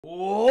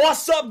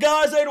What's up,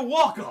 guys, and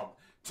welcome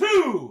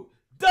to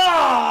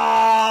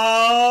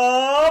Daaaa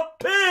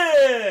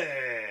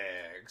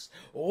Picks.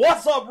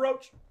 What's up,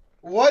 Roach?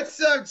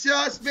 What's up,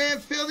 Josh, man?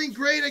 Feeling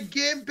great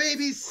again,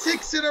 baby.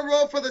 6 in a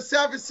row for the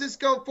San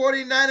Francisco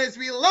 49ers.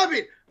 We love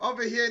it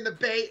over here in the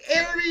Bay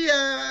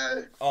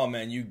Area. Oh,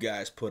 man, you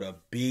guys put a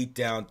beat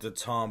down to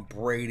Tom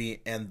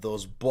Brady and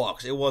those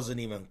Bucs. It wasn't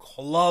even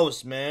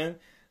close, man.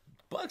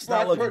 Bucs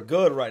not looking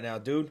good right now,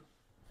 dude.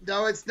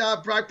 No, it's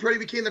not. Brock Purdy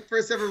became the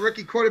first ever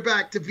rookie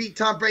quarterback to beat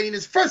Tom Brady in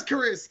his first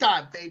career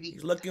start, baby.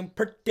 He's looking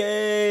pretty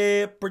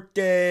good.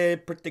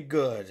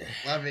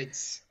 Love it.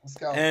 Let's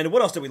go. And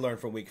what else did we learn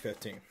from Week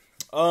 15?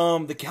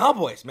 The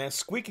Cowboys, man,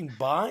 squeaking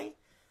by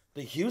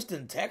the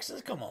Houston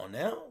Texans. Come on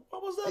now.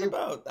 What was that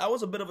about? That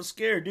was a bit of a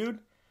scare, dude.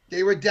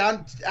 They were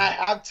down at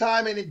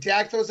halftime, and then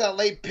Dak throws that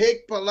late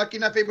pick, but lucky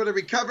enough able to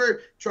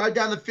recover, drive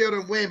down the field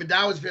and win, but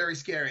that was very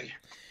scary.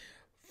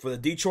 For the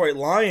Detroit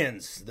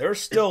Lions, they're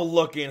still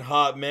looking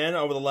hot, man,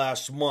 over the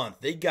last month.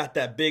 They got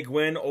that big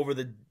win over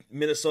the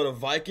Minnesota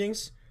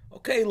Vikings.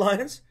 Okay,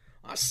 Lions,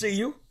 I see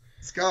you.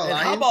 Let's go, And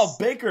Lions. how about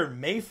Baker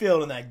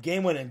Mayfield in that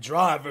game-winning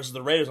drive versus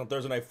the Raiders on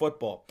Thursday Night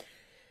Football?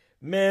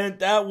 Man,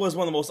 that was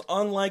one of the most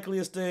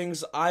unlikeliest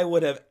things I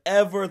would have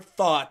ever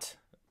thought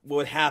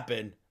would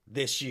happen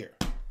this year.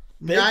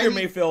 Baker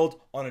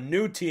Mayfield on a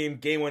new team,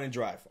 game-winning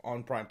drive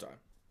on primetime.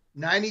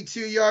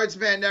 92 yards,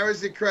 man. That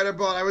was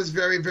incredible. That was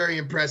very, very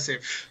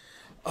impressive.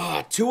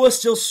 Tua's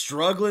still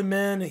struggling,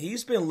 man.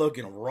 He's been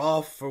looking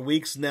rough for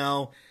weeks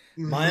now.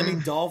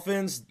 Miami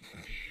Dolphins,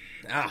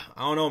 I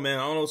don't know, man.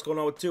 I don't know what's going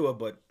on with Tua,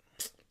 but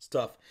it's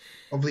tough.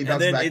 Hopefully,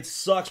 and then it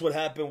sucks what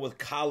happened with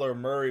Kyler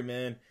Murray,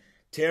 man.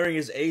 Tearing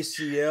his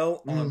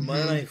ACL on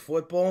Monday Night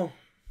Football.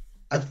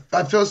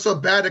 I feel so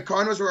bad. The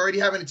Cardinals were already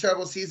having a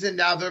terrible season.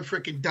 Now they're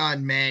freaking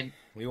done, man.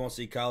 We won't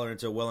see Kyler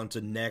until well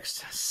into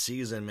next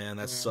season, man.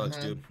 That sucks,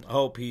 dude. I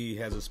hope he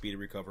has a speedy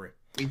recovery.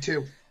 Me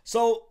too.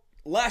 So,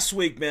 last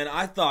week, man,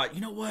 I thought,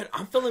 you know what?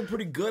 I'm feeling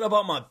pretty good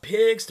about my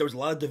picks. There was a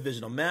lot of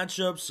divisional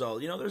matchups, so,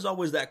 you know, there's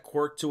always that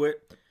quirk to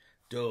it.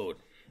 Dude,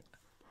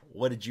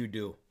 what did you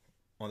do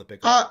on the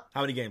pick? How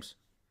many games?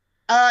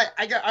 I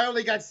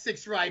only got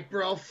 6 right,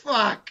 bro.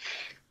 Fuck.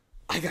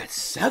 I got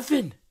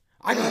 7.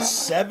 I got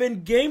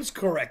 7 games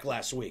correct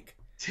last week.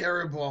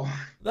 Terrible.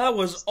 That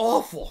was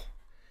awful.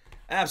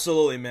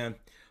 Absolutely, man.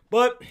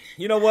 But,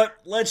 you know what?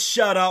 Let's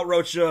shout out,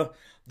 Rocha,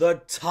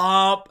 the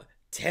top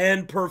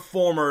 10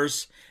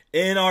 performers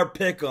in our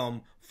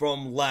pick'em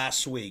from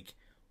last week.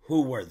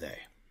 Who were they?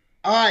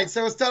 All right,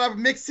 so we'll start off.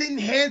 Mixing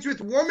Hands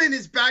with Woman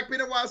is back.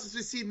 Been a while since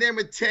we've seen them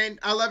with 10.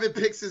 11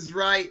 picks is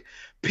right.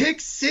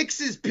 Pick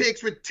 6 is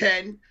picks with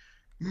 10.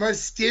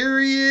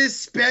 Mysterious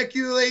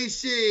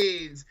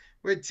Speculations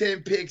with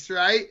 10 picks,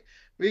 right?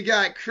 We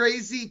got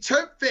Crazy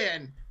Turp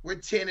Fan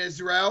with 10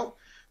 as well.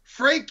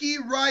 Frankie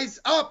Rise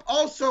Up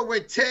also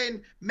with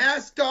 10.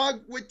 Mass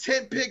Dog with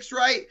 10 picks,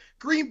 right?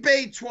 Green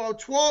Bay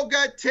 12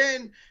 got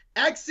 10.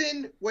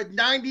 Exon with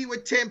 90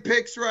 with 10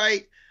 picks,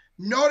 right?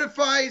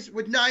 Notifies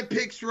with 9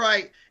 picks,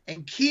 right?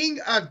 And King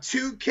of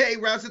 2K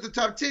rounds at the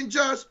top 10,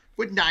 Josh,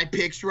 with 9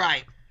 picks,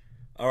 right?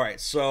 All right,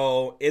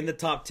 so in the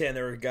top 10,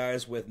 there were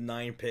guys with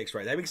 9 picks,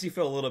 right? That makes you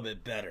feel a little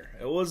bit better.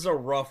 It was a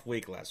rough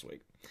week last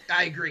week.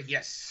 I agree,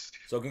 yes.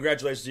 So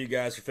congratulations to you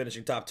guys for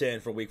finishing top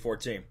 10 for Week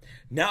 14.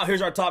 Now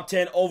here's our top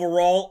 10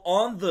 overall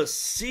on the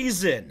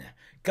season.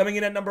 Coming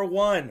in at number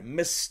 1,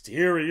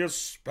 Mysterious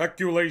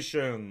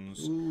Speculations.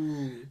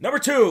 Ooh. Number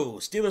 2,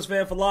 Steelers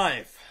Fan for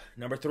Life.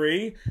 Number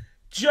 3,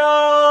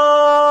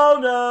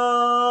 Jonas.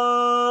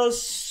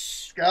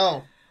 Let's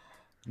go.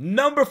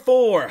 Number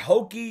 4,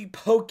 Hokey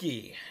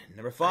Pokey.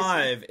 Number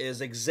 5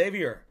 is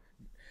Xavier.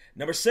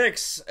 Number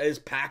 6 is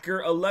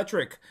Packer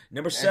Electric.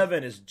 Number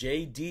 7 is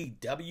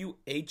JDWHS.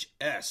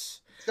 Let's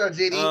go,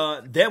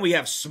 JD. Then we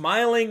have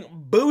Smiling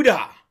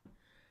Buddha.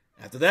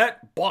 After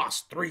that,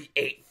 Boss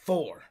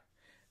 384.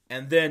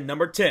 And then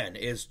number 10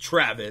 is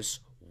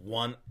Travis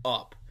 1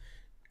 Up.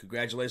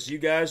 Congratulations, you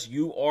guys.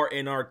 You are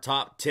in our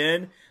top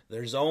 10.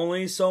 There's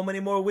only so many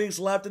more weeks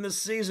left in the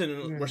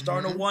season. We're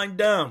starting to wind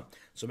down.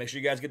 So make sure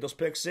you guys get those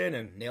picks in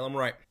and nail them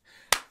right.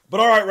 But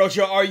all right,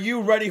 Rocha, are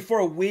you ready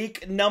for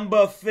week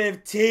number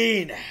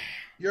 15?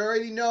 You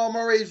already know I'm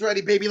always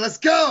ready, baby. Let's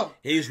go.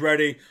 He's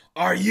ready.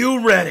 Are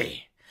you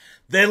ready?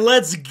 Then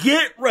let's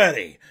get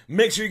ready.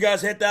 Make sure you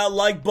guys hit that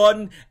like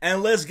button,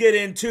 and let's get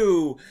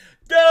into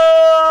the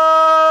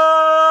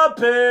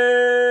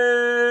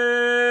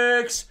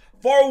picks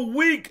for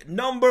week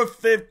number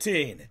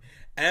 15.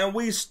 And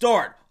we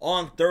start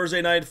on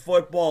Thursday Night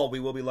Football. We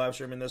will be live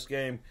streaming this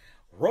game.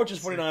 Rocha's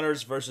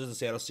 49ers versus the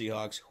Seattle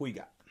Seahawks. Who you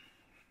got?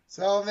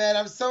 So, man,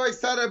 I'm so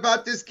excited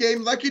about this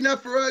game. Lucky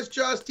enough for us,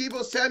 Josh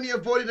Deebo Samuel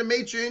avoided a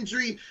major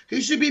injury.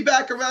 He should be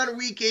back around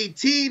week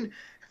 18.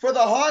 For the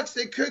Hawks,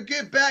 they could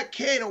get back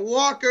Ken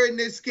Walker in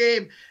this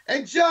game.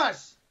 And, Josh,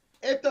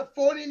 if the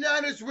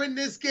 49ers win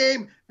this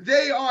game,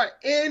 they are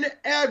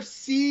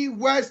NFC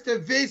West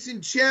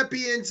Division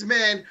champions,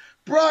 man.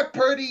 Brock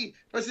Purdy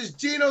versus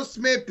Geno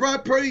Smith.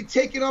 Brock Purdy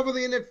taking over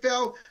the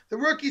NFL. The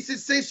rookie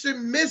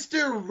sensation,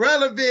 Mr.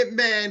 Relevant,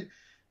 man.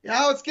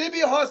 It's going to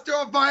be a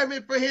hostile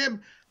environment for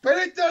him, but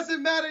it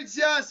doesn't matter,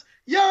 Josh.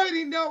 You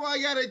already know what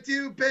I got to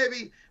do,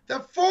 baby. The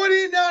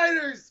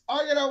 49ers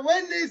are going to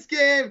win this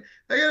game.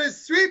 They're going to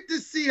sweep the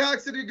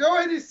Seahawks, and they're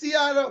going to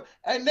Seattle,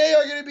 and they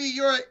are going to be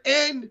your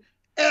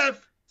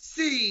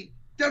NFC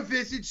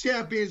division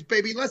champions,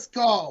 baby. Let's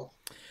go.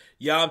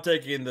 Yeah, I'm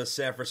taking the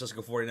San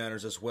Francisco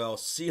 49ers as well.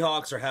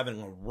 Seahawks are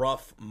having a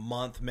rough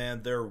month,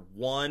 man. They're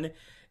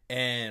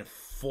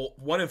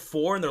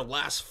 1-4 in their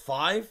last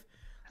 5.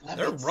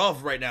 They're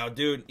rough right now,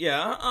 dude.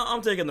 Yeah,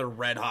 I'm taking the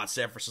red-hot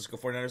San Francisco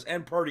 49ers,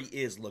 and Purdy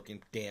is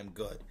looking damn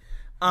good.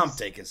 I'm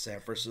taking San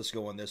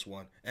Francisco on this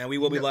one. And we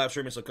will be live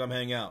streaming, so come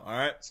hang out, all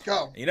right? Let's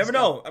go. And you never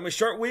know. I mean,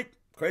 short week,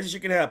 crazy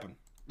shit can happen.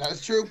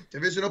 That's true.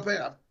 Divisional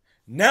payoff.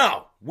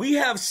 Now, we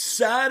have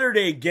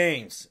Saturday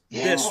games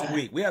this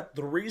week. We have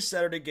 3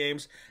 Saturday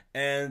games,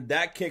 and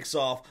that kicks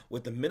off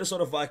with the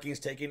Minnesota Vikings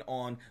taking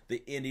on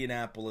the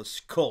Indianapolis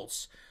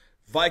Colts.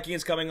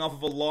 Vikings coming off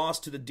of a loss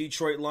to the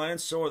Detroit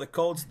Lions. So are the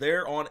Colts.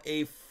 They're on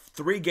a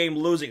 3-game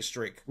losing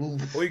streak.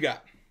 What you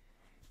got?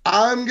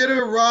 I'm going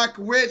to rock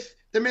with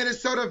the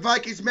Minnesota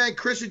Vikings, man.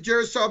 Christian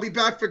Jericho will be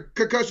back for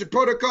concussion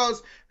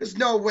protocols. There's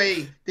no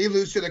way they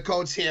lose to the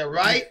Colts here,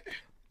 right?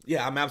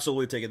 Yeah, I'm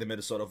absolutely taking the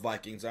Minnesota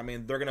Vikings. I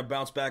mean, they're going to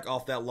bounce back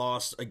off that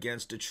loss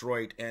against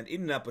Detroit, and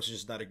Indianapolis is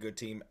just not a good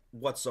team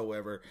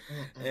whatsoever.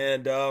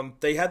 And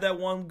they had that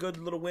one good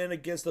little win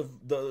against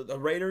the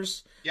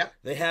Raiders. Yep.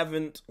 They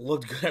haven't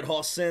looked good at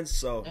all since,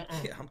 so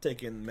yeah, I'm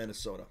taking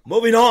Minnesota.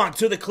 Moving on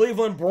to the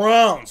Cleveland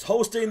Browns,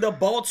 hosting the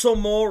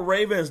Baltimore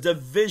Ravens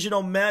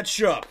divisional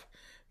matchup.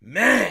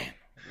 Man,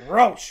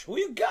 Roach, who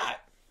you got?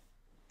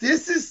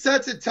 This is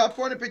such a tough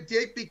one to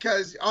predict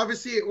because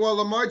obviously,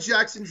 Lamar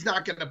Jackson's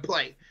not going to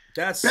play.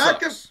 That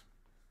sucks.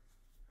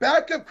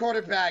 Backup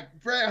quarterback,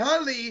 Brett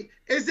Hundley,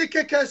 is in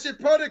concussion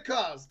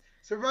protocols.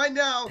 So right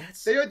now,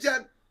 they are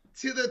down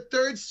to the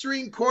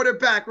 3rd-string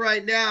quarterback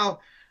right now.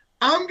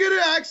 I'm going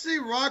to actually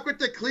rock with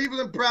the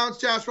Cleveland Browns,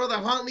 Josh, whether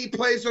Huntley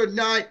plays or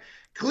not.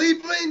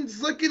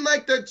 Cleveland's looking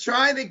like they're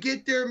trying to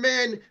get their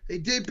man. They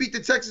did beat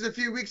the Texans a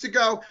few weeks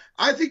ago.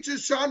 I think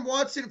Deshaun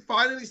Watson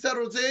finally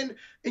settles in.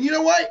 And you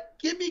know what?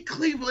 Give me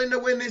Cleveland to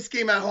win this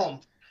game at home.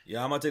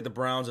 Yeah, I'm going to take the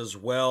Browns as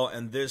well,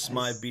 and this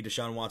might be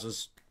Deshaun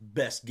Watson's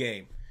best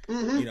game,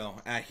 you know,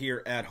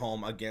 here at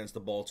home against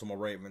the Baltimore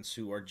Ravens,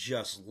 who are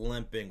just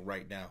limping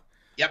right now.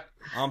 Yep.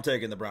 I'm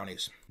taking the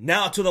Brownies.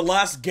 Now to the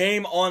last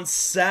game on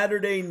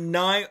Saturday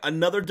night,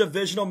 another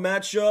divisional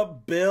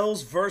matchup,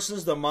 Bills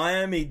versus the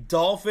Miami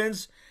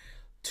Dolphins.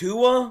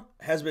 Tua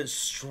has been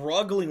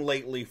struggling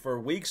lately for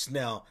weeks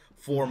now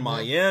for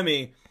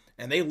Miami,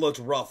 and they looked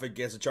rough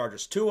against the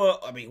Chargers. Tua,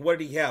 I mean, what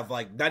did he have?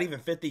 Like, not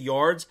even 50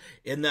 yards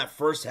in that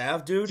first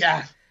half, dude?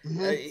 Yeah.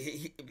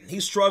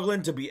 He's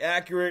struggling to be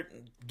accurate,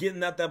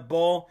 getting at that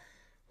ball.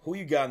 Who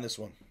you got in this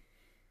one?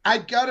 I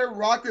got to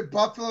rock with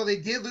Buffalo. They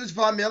did lose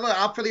Von Miller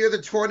out for the year with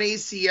a torn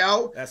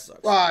ACL. That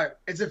sucks.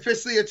 It's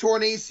officially a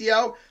torn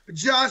ACL. But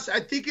Josh, I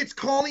think it's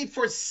calling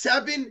for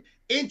 7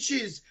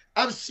 inches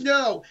of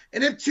snow.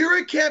 And if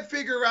Tua can't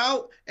figure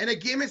out, and a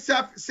game in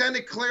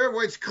Santa Clara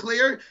where it's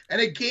clear, and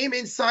a game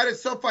inside of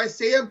SoFi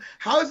Stadium,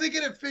 how is he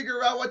going to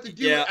figure out what to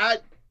do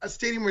at a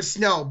stadium with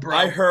snow, bro?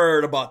 I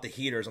heard about the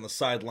heaters on the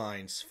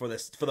sidelines for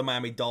the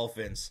Miami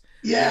Dolphins.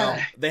 Yeah. You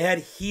know, they had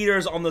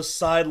heaters on the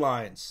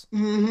sidelines.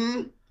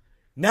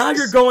 Now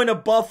you're going to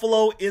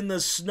Buffalo in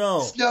the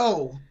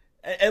snow.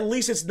 At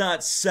least it's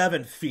not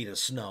 7 feet of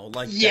snow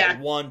like that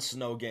one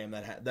snow game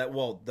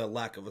the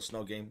lack of a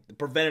snow game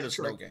prevented a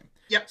snow game.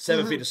 Yep.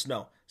 7 feet of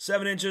snow.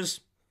 7 inches.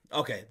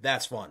 Okay,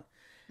 that's fun.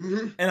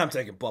 And I'm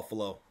taking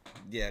Buffalo.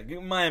 Yeah,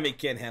 Miami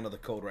can't handle the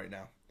cold right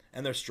now,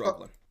 and they're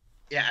struggling.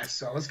 Yeah,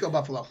 so let's go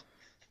Buffalo.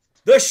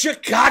 The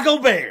Chicago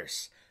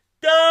Bears.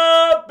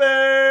 The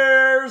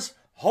Bears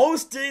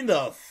hosting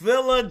the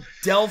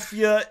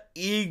Philadelphia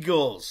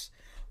Eagles.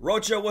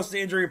 Rocha, what's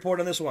the injury report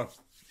on this one?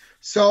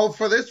 So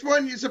for this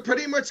one, it's a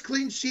pretty much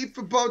clean sheet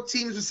for both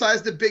teams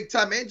besides the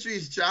big-time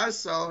injuries, Josh,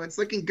 so it's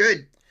looking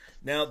good.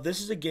 Now,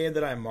 this is a game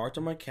that I marked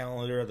on my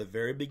calendar at the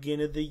very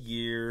beginning of the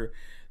year.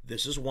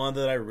 This is one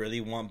that I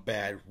really want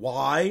bad.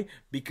 Why?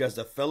 Because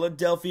the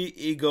Philadelphia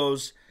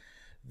Eagles,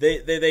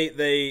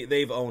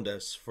 they've owned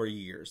us for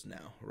years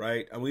now,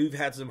 right? And we've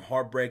had some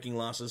heartbreaking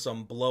losses,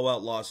 some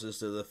blowout losses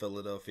to the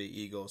Philadelphia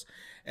Eagles.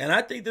 And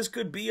I think this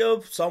could be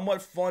a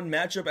somewhat fun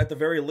matchup at the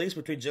very least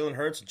between Jalen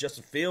Hurts and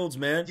Justin Fields,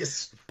 man.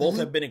 Yes. Both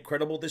have been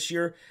incredible this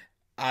year.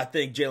 I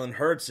think Jalen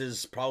Hurts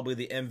is probably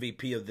the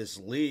MVP of this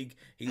league.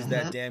 He's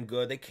that damn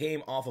good. They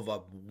came off of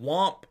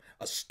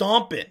a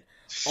stomping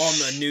on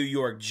the New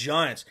York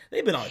Giants.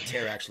 They've been on a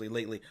tear, actually,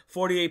 lately.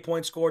 48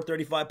 points scored,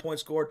 35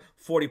 points scored,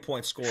 40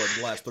 points scored in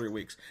the last 3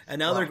 weeks. And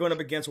now they're going up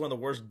against one of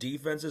the worst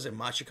defenses in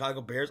my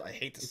Chicago Bears. I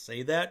hate to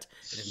say that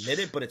and admit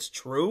it, but it's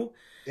true.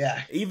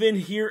 Yeah. Even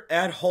here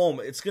at home,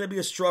 it's going to be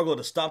a struggle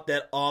to stop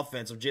that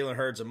offense of Jalen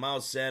Hurts and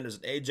Miles Sanders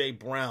and A.J.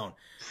 Brown.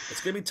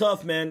 It's going to be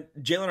tough, man.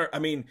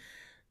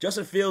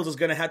 Justin Fields is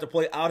going to have to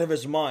play out of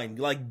his mind,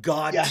 like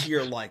God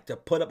tier like, to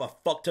put up a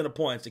fuck ton of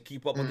points to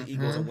keep up with the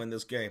Eagles and win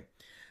this game.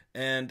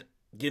 And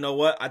you know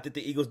what? I think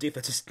the Eagles'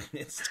 defense is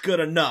it's good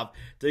enough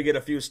to get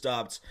a few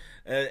stops.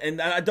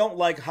 And I don't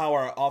like how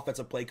our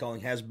offensive play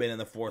calling has been in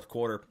the fourth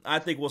quarter. I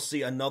think we'll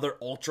see another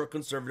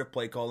ultra-conservative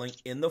play calling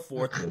in the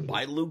fourth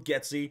by Luke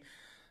Getsy.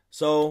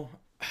 So,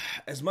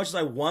 as much as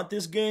I want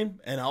this game,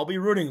 and I'll be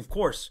rooting, of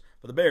course,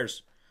 for the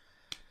Bears,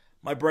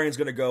 my brain's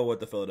going to go with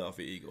the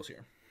Philadelphia Eagles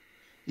here.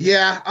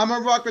 Yeah, I'm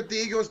going to rock with the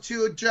Eagles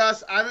too,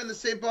 Josh. I'm in the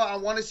same boat. I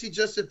want to see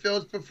Justin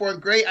Fields perform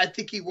great. I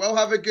think he will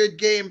have a good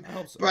game, I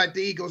hope so. But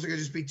the Eagles are going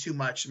to just be too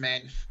much,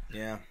 man.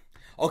 Yeah.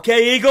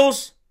 Okay,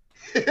 Eagles.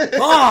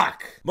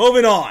 Fuck.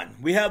 Moving on.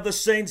 We have the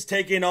Saints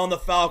taking on the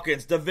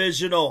Falcons.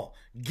 Divisional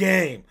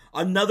game.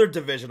 Another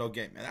divisional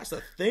game. And that's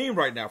the theme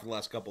right now for the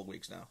last couple of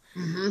weeks now.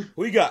 Mm-hmm.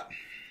 Who you got?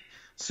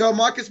 So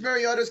Marcus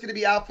Mariota is going to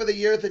be out for the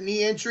year with a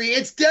knee injury.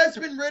 It's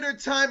Desmond Ridder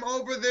time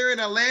over there in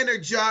Atlanta,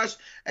 Josh.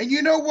 And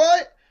you know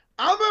what?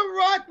 I'm going to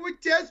rock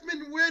with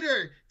Desmond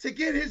Ridder to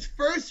get his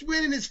first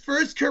win in his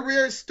first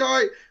career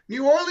start.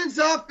 New Orleans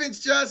offense,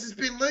 Josh, has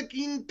been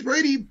looking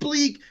pretty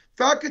bleak.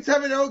 Falcons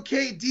have an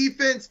okay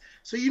defense.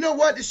 So you know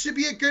what? This should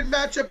be a good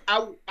matchup.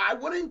 I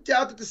wouldn't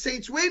doubt that the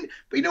Saints win.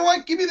 But you know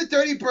what? Give me the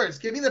Dirty Birds.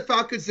 Give me the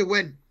Falcons to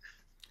win.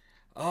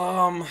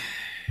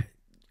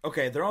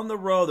 Okay, they're on the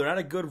road. They're not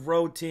a good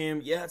road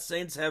team. Yeah,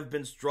 Saints have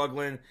been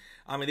struggling.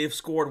 I mean, they've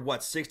scored,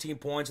 16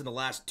 points in the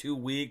last 2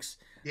 weeks?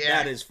 Yeah.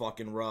 That is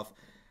fucking rough.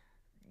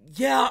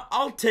 Yeah,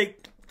 I'll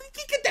take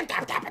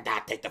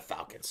the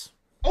Falcons.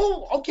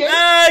 Oh, okay.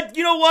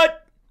 You know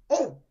what?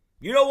 Oh.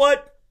 You know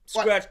what?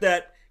 Scratch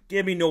that.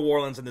 Give me New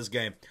Orleans in this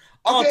game.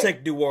 I'll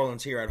take New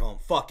Orleans here at home.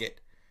 Fuck it.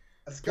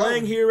 Let's go.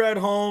 Playing here at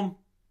home,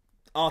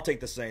 I'll take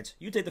the Saints.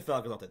 You take the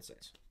Falcons, I'll take the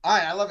Saints. All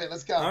right, I love it.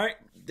 Let's go. All right.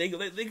 They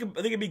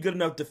can be good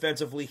enough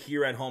defensively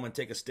here at home and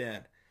take a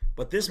stand.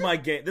 But this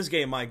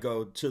game might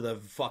go to the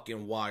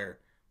fucking wire.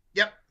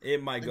 Yep.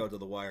 It might go to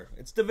the wire.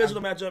 It's a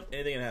divisional matchup.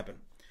 Anything can happen.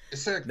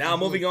 Yes, sir. Now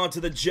moving on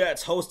to the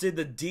Jets, hosted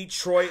the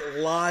Detroit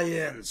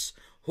Lions,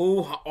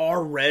 who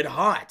are red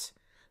hot.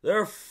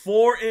 They're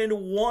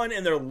 4-1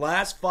 in their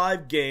last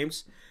 5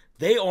 games.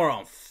 They are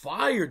on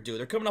fire, dude.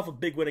 They're coming off a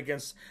big win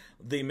against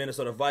the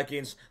Minnesota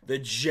Vikings. The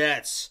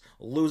Jets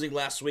losing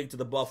last week to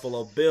the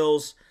Buffalo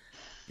Bills.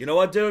 You know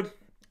what, dude?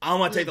 I'm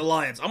going to take the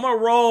Lions. I'm going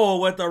to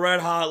roll with the red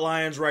hot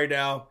Lions right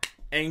now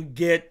and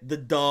get the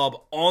dub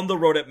on the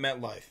road at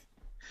MetLife.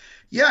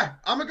 Yeah,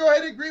 I'm going to go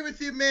ahead and agree with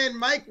you, man.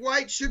 Mike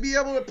White should be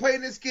able to play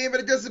in this game,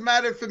 but it doesn't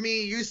matter for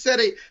me. You said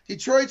it.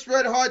 Detroit's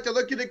red hot. They're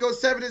looking to go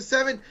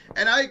 7-7,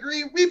 and I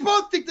agree. We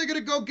both think they're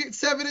going to go get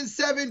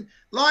 7-7.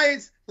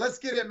 Lions, let's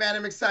get it, man.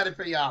 I'm excited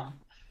for y'all.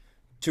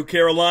 To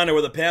Carolina,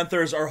 where the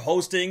Panthers are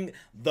hosting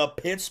the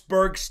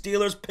Pittsburgh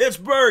Steelers.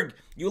 Pittsburgh,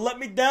 you let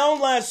me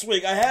down last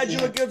week. I had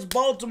you against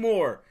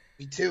Baltimore.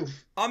 Me too.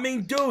 I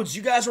mean, dudes,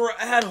 you guys were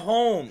at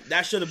home.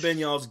 That should have been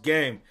y'all's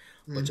game.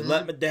 But you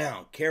let me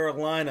down.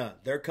 Carolina,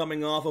 they're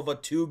coming off of a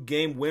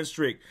 2-game win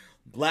streak.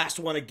 Last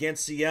one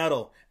against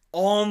Seattle.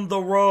 On the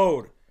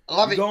road. I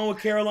love it. Going with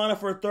Carolina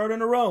for a 3rd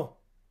in a row.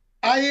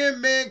 I am,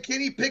 man.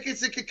 Kenny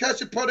Pickett's in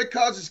concussion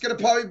protocols. It's going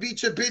to probably beat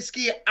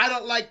Trubisky. I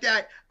don't like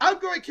that. I'm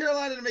going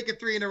Carolina to make it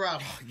 3 in a row.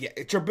 Yeah,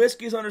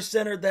 Trubisky's under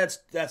center.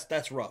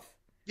 That's rough.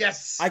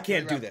 Yes. I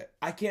can't do that.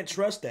 I can't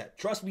trust that.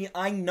 Trust me,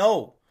 I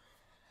know.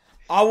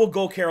 I will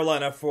go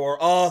Carolina for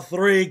a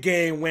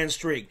 3-game win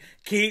streak.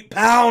 Keep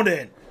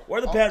pounding.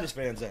 Where are the Panthers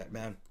fans at,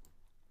 man?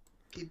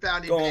 Keep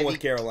pounding, Going baby.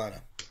 with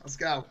Carolina. Let's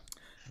go.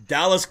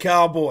 Dallas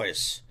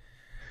Cowboys.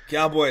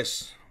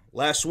 Cowboys,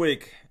 last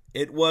week,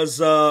 it was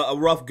a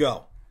rough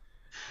go.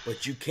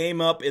 But you came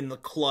up in the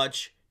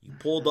clutch. You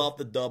pulled off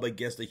the dub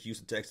against the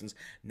Houston Texans.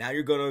 Now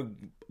you're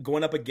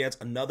going up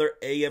against another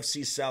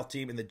AFC South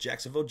team in the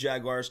Jacksonville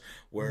Jaguars,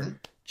 where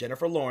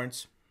Jennifer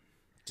Lawrence,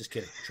 just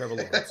kidding, Trevor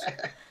Lawrence,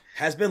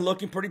 has been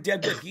looking pretty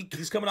damn good.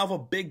 He's coming off a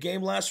big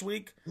game last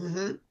week.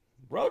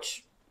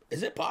 Roach,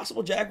 is it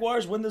possible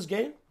Jaguars win this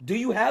game? Do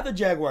you have the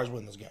Jaguars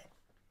win this game?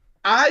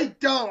 I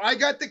don't. I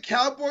got the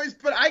Cowboys,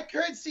 but I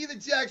could see the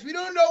Jags. We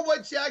don't know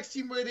what Jags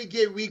team we're going to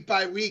get week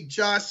by week,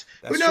 Josh.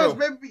 That's who knows?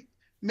 true.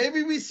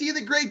 Maybe we see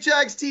the great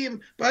Jags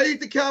team, but I think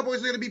the Cowboys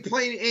are going to be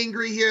playing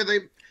angry here.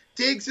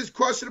 Diggs is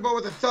questionable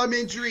with a thumb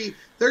injury.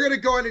 They're going to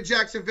go into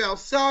Jacksonville.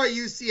 Sorry,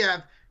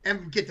 UCF,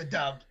 and get the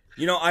dub.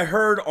 You know, I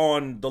heard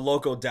on the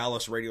local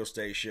Dallas radio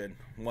station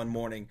one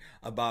morning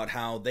about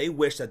how they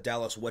wish that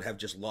Dallas would have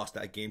just lost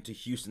that game to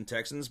Houston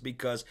Texans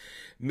because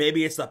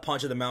maybe it's the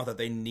punch in the mouth that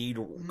they need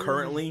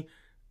currently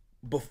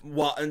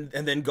and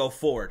then go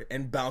forward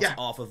and bounce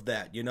off of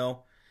that, you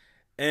know?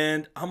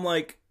 And I'm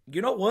like,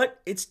 you know what?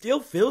 It still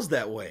feels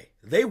that way.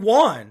 They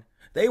won.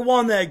 They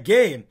won that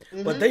game,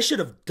 but they should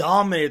have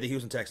dominated the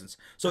Houston Texans.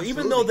 So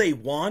even though they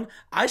won,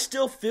 I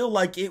still feel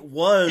like it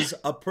was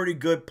a pretty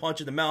good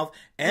punch in the mouth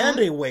and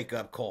a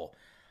wake-up call.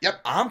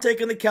 Yep. I'm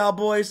taking the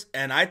Cowboys,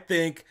 and I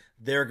think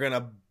they're going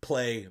to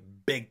play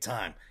big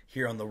time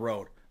here on the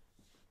road.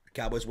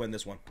 Cowboys win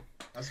this one.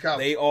 Let's go.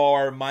 They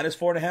are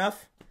 -4.5.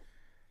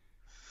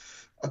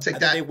 I'll take I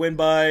that. think they win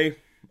by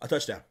a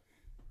touchdown.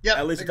 Yep,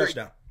 At least a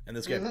touchdown in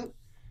this game.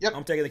 Yep.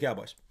 I'm taking the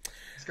Cowboys.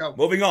 Let's go.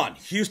 Moving on.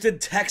 Houston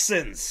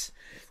Texans.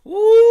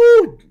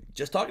 Woo!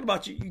 Just talking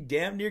about you. You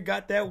damn near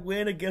got that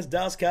win against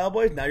Dallas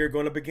Cowboys. Now you're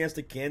going up against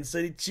the Kansas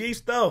City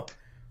Chiefs, though.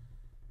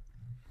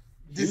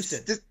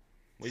 Houston.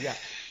 What you got?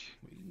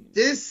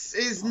 This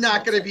is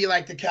not going to be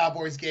like the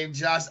Cowboys game,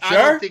 Josh. Sure?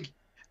 I don't think.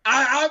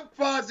 I'm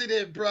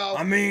positive, bro.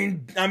 I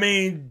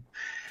mean,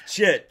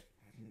 shit.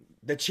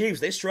 The Chiefs,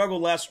 they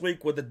struggled last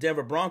week with the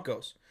Denver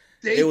Broncos.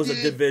 It was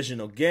a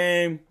divisional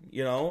game,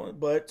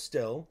 but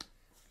still.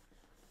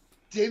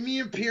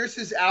 Dameon Pierce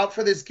is out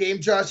for this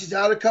game, Josh. He's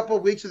out a couple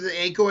of weeks with an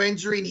ankle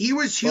injury, and he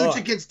was huge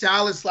against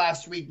Dallas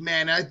last week,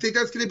 man. I think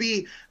that's going to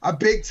be a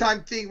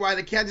big-time thing why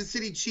the Kansas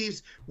City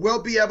Chiefs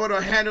will be able to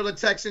handle the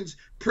Texans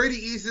pretty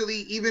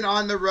easily, even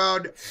on the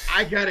road.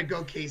 I got to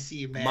go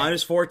KC, man.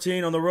 Minus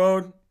 14 on the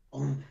road?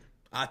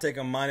 I'll take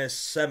them minus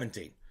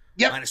 17.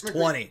 Yep. Minus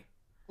 20.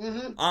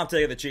 Mm-hmm. I'm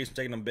taking the Chiefs. I'm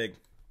taking them big.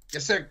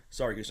 Yes, sir.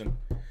 Sorry, Houston.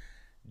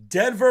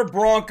 Denver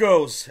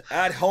Broncos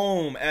at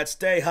home at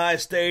Stay High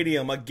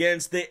Stadium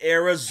against the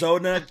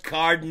Arizona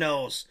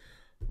Cardinals.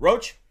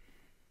 Roach?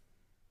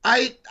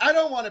 I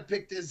don't want to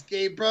pick this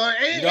game, bro.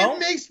 It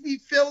makes me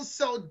feel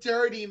so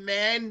dirty,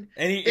 man.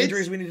 Any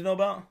injuries we need to know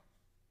about?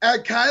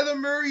 Kyler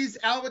Murray's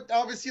out with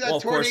obviously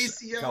that torn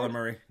ACL. Kyler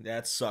Murray.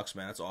 That sucks,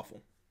 man. That's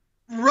awful.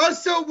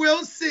 Russell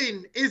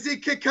Wilson is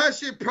in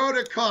concussion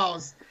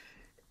protocols.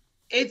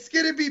 It's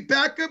going to be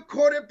backup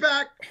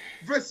quarterback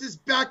versus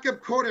backup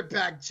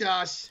quarterback,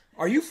 Josh.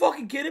 Are you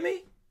fucking kidding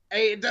me?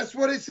 Hey, that's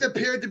what it's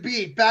appeared to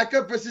be.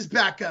 Backup versus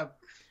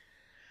backup.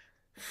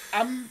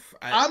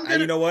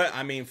 You know what?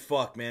 I mean,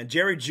 fuck, man.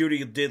 Jerry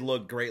Jeudy did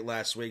look great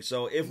last week.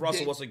 So if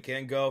Russell Wilson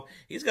can go,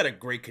 he's got a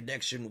great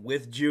connection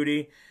with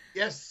Jeudy.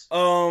 Yes.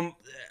 Come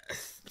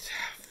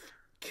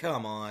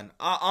on.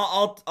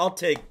 I'll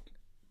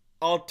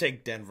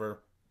take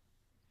Denver.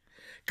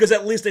 Because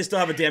at least they still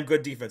have a damn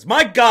good defense.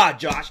 My God,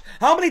 Josh,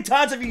 how many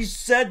times have you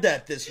said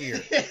that this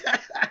year?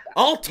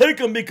 I'll take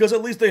them because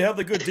at least they have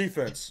the good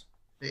defense.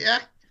 Yeah.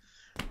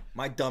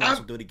 My dumbass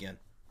will do it again.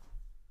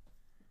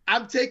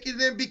 I'm taking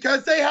them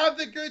because they have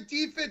the good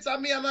defense. I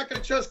mean, I'm not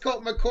going to trust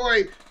Colt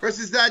McCoy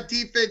versus that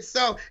defense.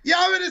 So, yeah,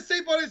 I'm going to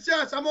say bonus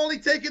Josh. I'm only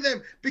taking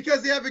them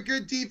because they have a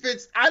good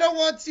defense. I don't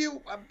want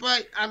to,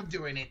 but I'm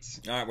doing it.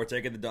 All right, we're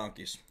taking the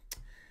Donkeys.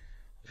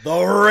 The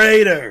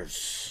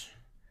Raiders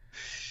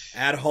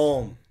at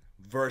home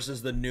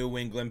versus the New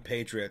England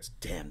Patriots.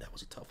 Damn, that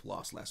was a tough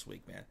loss last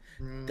week, man.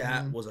 Mm-hmm.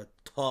 That was a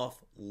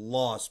tough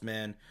loss,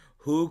 man.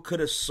 Who could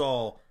have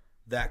saw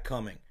that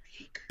coming?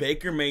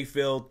 Baker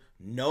Mayfield,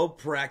 no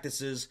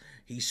practices.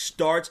 He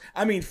starts.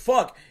 I mean,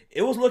 fuck.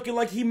 It was looking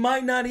like he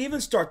might not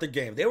even start the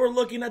game. They were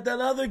looking at that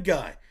other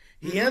guy.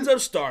 He ends up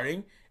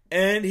starting,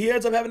 and he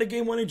ends up having a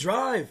game-winning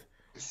drive.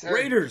 Sure.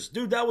 Raiders,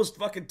 dude, that was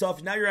fucking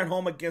tough. Now you're at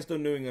home against the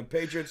New England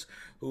Patriots,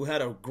 who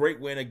had a great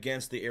win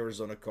against the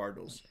Arizona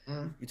Cardinals.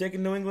 You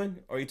taking New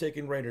England, or are you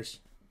taking Raiders?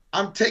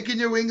 I'm taking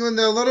New England.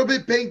 They're a little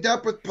bit banged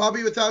up with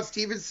probably without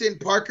Stevenson,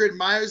 Parker, and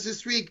Myers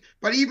this week.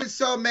 But even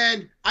so,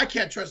 man, I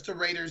can't trust the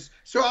Raiders.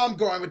 So I'm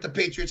going with the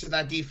Patriots in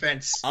that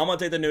defense. I'm going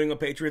to take the New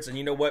England Patriots, and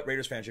you know what?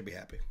 Raiders fans should be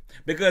happy.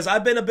 Because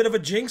I've been a bit of a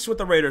jinx with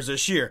the Raiders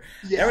this year.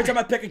 Yeah. Every time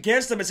I pick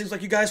against them, it seems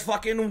like you guys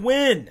fucking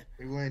win.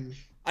 We win.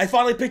 I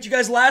finally picked you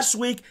guys last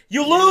week.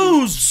 You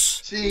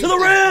lose to the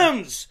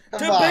Rams, to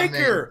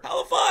Baker.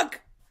 How the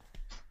fuck?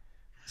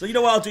 So you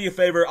know what? I'll do you a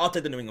favor. I'll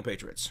take the New England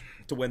Patriots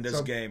to win this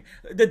game.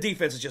 The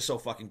defense is just so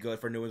fucking good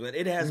for New England.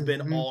 It has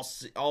been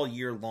all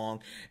year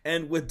long.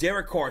 And with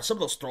Derek Carr, some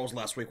of those throws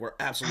last week were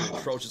absolutely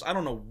atrocious. I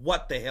don't know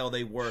what the hell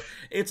they were.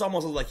 It's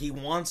almost like he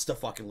wants to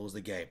fucking lose the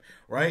game,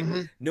 right?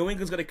 New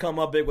England's going to come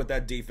up big with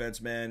that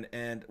defense, man.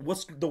 And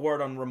what's the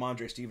word on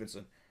Ramondre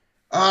Stevenson?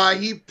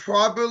 He's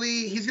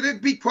going to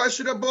be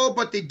questionable,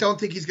 but they don't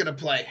think he's going to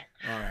play.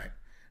 All right.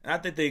 And I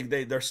think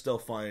they're still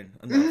fine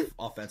enough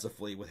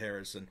offensively with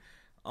Harrison.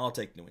 I'll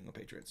take New England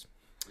Patriots.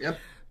 Yep.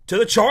 To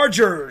the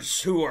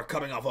Chargers, who are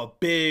coming off a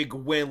big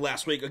win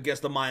last week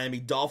against the Miami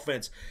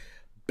Dolphins.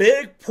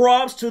 Big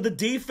props to the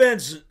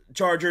defense,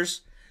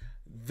 Chargers.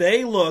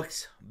 They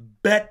looked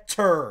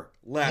better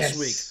last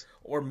week.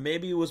 Or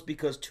maybe it was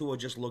because Tua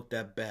just looked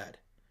that bad.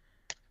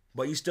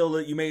 But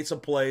you made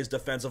some plays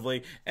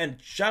defensively. And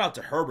shout out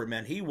to Herbert,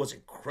 man. He was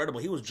incredible.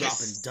 He was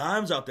dropping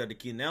dimes out there to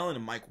Keenan Allen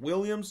and Mike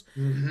Williams.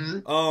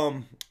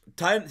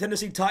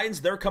 Tennessee Titans,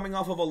 they're coming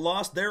off of a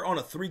loss. They're on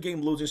a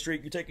 3-game losing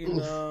streak. You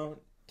taking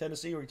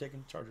Tennessee or are you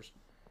taking Chargers?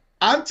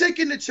 I'm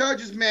taking the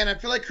Chargers, man. I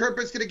feel like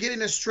Herbert's going to get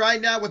in a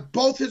stride now with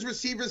both his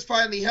receivers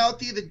finally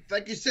healthy.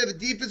 Like you said, the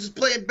defense is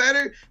playing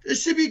better.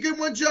 This should be a good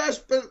one, Josh.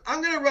 But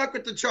I'm going to rock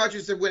with the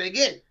Chargers and win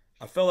again.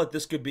 I feel like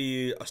this could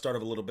be a start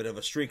of a little bit of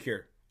a streak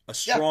here. A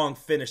strong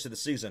finish to the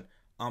season.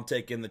 I'm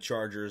taking the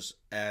Chargers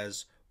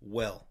as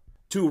well.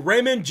 To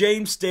Raymond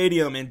James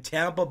Stadium in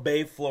Tampa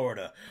Bay,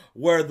 Florida,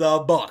 where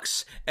the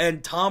Bucs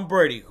and Tom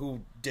Brady,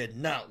 who did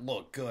not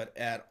look good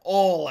at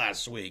all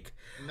last week,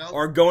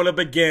 are going up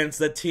against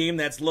the team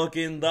that's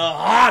looking the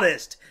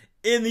hottest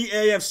in the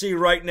AFC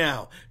right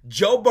now.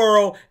 Joe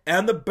Burrow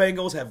and the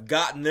Bengals have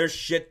gotten their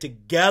shit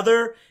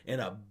together in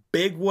a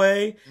big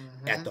way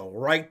at the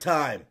right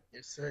time.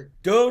 Yes, sir.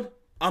 Dude,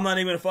 I'm not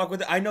even going to fuck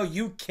with it. I know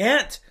you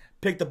can't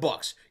pick the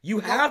Bucs. You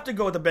have to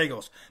go with the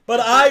Bengals. But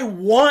I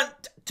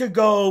want to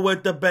go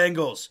with the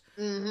Bengals.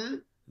 Mm-hmm.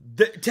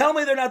 Tell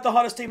me they're not the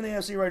hottest team in the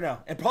NFC right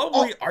now. And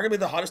probably arguably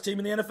the hottest team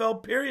in the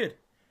NFL, period.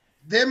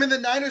 Them and the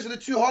Niners are the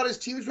two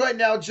hottest teams right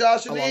now,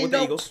 Josh. And Along with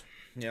the Eagles.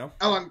 Yeah.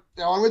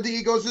 Along with the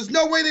Eagles. There's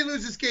no way they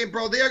lose this game,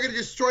 bro. They are going to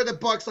destroy the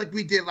Bucs like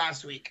we did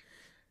last week.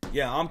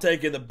 Yeah, I'm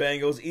taking the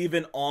Bengals,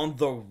 even on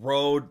the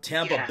road.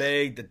 Tampa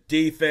Bay, the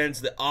defense,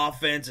 the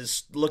offense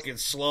is looking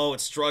slow.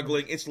 It's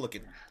struggling. It's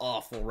looking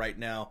awful right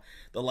now.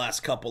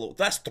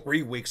 That's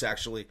 3 weeks,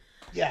 actually.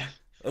 Yeah.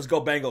 Let's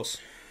go, Bengals.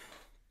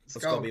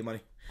 Let's go,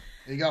 B-Money.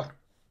 There you go.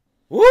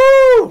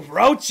 Woo!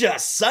 Rocha,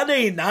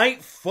 Sunday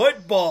Night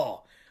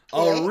Football. A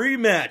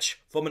rematch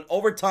from an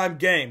overtime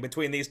game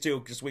between these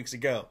two just weeks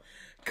ago.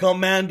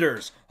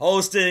 Commanders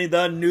hosting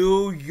the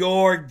New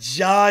York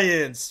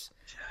Giants.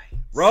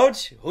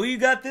 Roach, who you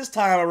got this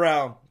time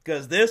around?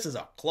 Because this is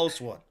a close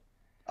one.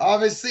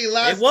 Obviously,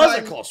 it was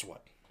a close one.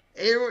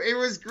 It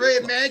was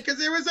great, man,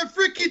 because it was a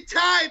freaking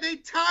tie. They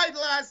tied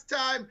last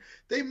time.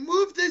 They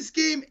moved this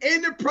game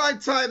into prime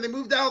time. They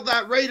moved out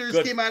that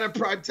Raiders game out of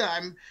prime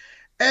time.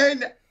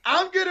 And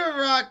I'm going to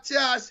rock,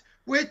 Josh,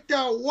 with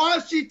the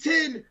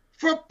Washington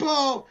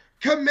Football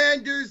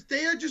Commanders.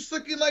 They are just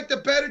looking like the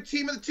better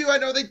team of the two. I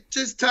know they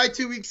just tied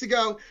 2 weeks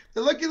ago.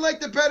 They're looking like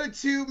the better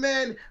two,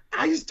 man.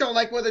 I just don't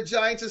like where the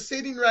Giants are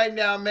sitting right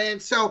now, man.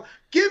 So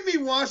give me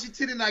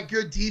Washington and that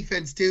good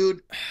defense,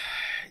 dude.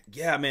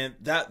 Yeah, man.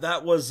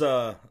 That was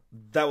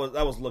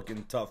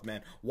looking tough,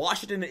 man.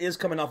 Washington is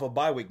coming off a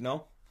bye week,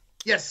 no?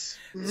 Yes.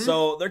 Mm-hmm.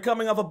 So they're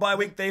coming off a bye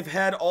week. They've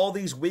had all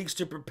these weeks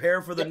to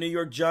prepare for the New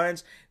York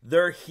Giants.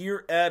 They're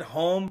here at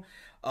home.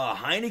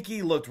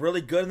 Heineke looked really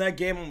good in that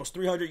game, almost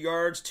 300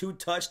 yards, 2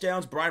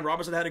 touchdowns. Brian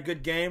Robinson had a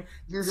good game.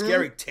 Mm-hmm.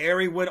 Scary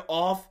Terry went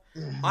off.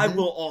 Mm-hmm. I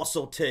will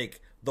also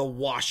take the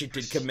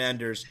Washington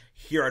Commanders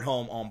here at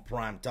home on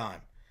prime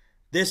time.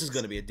 This is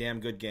going to be a damn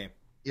good game.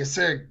 Yes,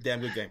 sir. Damn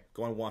good game.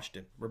 Going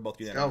Washington. We're both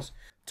unanimous.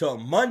 To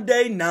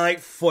Monday Night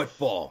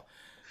Football.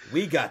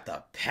 We got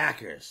the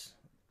Packers.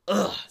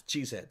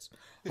 Cheeseheads.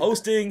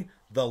 Hosting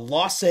the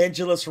Los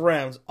Angeles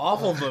Rams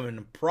off of an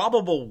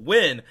improbable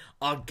win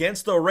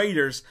against the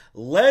Raiders,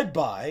 led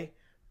by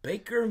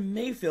Baker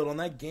Mayfield on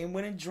that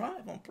game-winning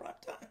drive on prime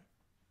time.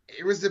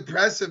 It was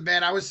impressive,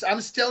 man.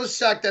 I'm still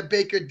shocked that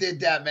Baker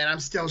did that, man. I'm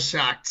still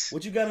shocked.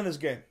 What you got in this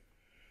game?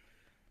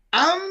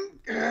 I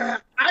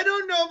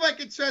don't know if I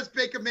can trust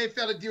Baker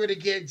Mayfield to do it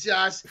again,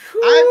 Josh.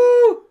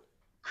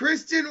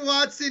 Christian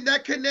Watson,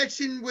 that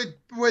connection with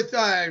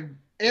Aaron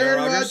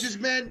Rodgers,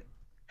 man,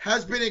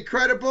 has been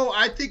incredible.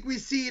 I think we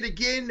see it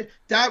again.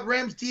 That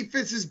Rams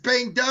defense is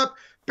banged up.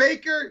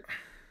 Baker,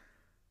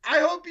 I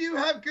hope you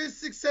have good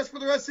success for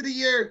the rest of the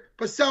year.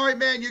 But sorry,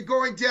 man, you're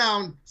going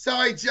down.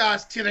 Sorry,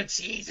 Josh, to the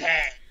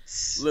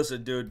Cheeseheads.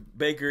 Listen, dude,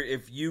 Baker,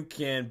 if you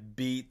can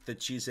beat the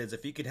Cheeseheads,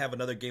 if you could have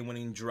another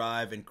game-winning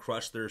drive and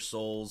crush their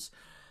souls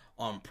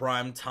on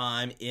prime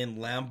time in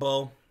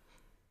Lambeau,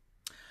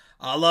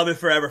 I'll love it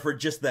forever for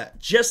just that.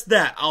 Just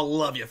that. I'll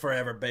love you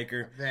forever,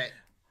 Baker. Right.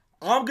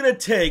 I'm going to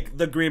take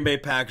the Green Bay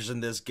Packers in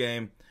this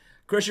game.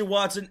 Christian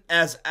Watson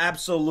has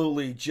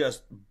absolutely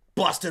just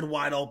busted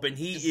wide open.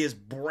 He is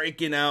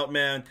breaking out,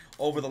 man,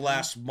 over the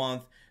last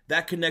month.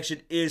 That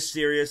connection is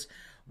serious.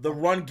 The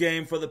run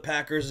game for the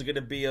Packers is going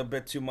to be a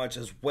bit too much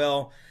as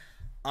well.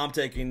 I'm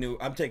taking the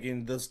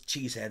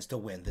Cheeseheads to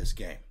win this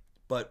game.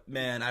 But,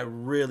 man, I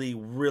really,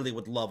 really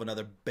would love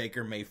another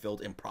Baker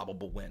Mayfield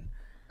improbable win.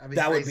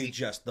 That would be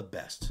just the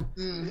best.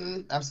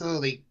 Mm-hmm.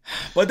 Absolutely.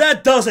 But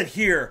that does it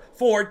here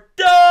for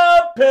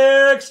Daaaa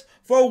Picks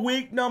for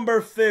week number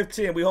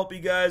 15. We hope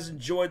you guys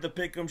enjoyed the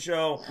Pick'em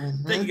show.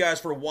 Mm-hmm. Thank you guys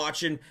for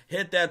watching.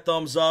 Hit that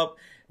thumbs up.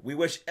 We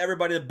wish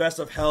everybody the best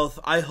of health.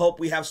 I hope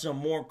we have some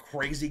more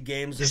crazy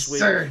games this week.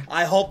 Sir.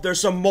 I hope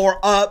there's some more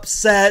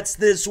upsets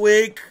this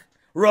week.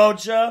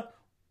 Rocha?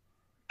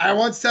 I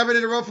won 7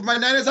 in a row for my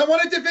Niners. I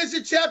won a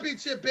division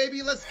championship,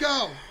 baby. Let's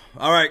go.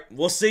 All right.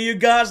 We'll see you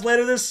guys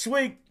later this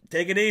week.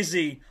 Take it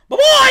easy.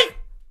 Bye-bye.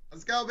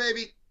 Let's go,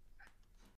 baby.